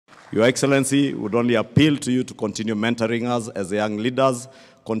Your Excellency, would only appeal to you to continue mentoring us as young leaders,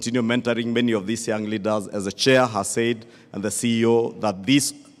 continue mentoring many of these young leaders. As the chair has said, and the CEO, that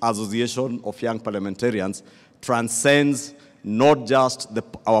this association of young parliamentarians transcends not just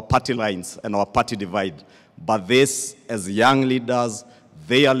our party lines and our party divide, but this, as young leaders,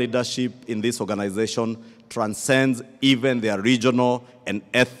 their leadership in this organization transcends even their regional and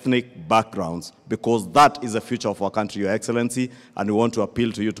ethnic backgrounds, because that is the future of our country, Your Excellency, and we want to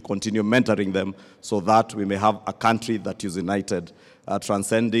appeal to you to continue mentoring them so that we may have a country that is united,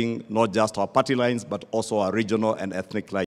 transcending not just our party lines, but also our regional and ethnic lines.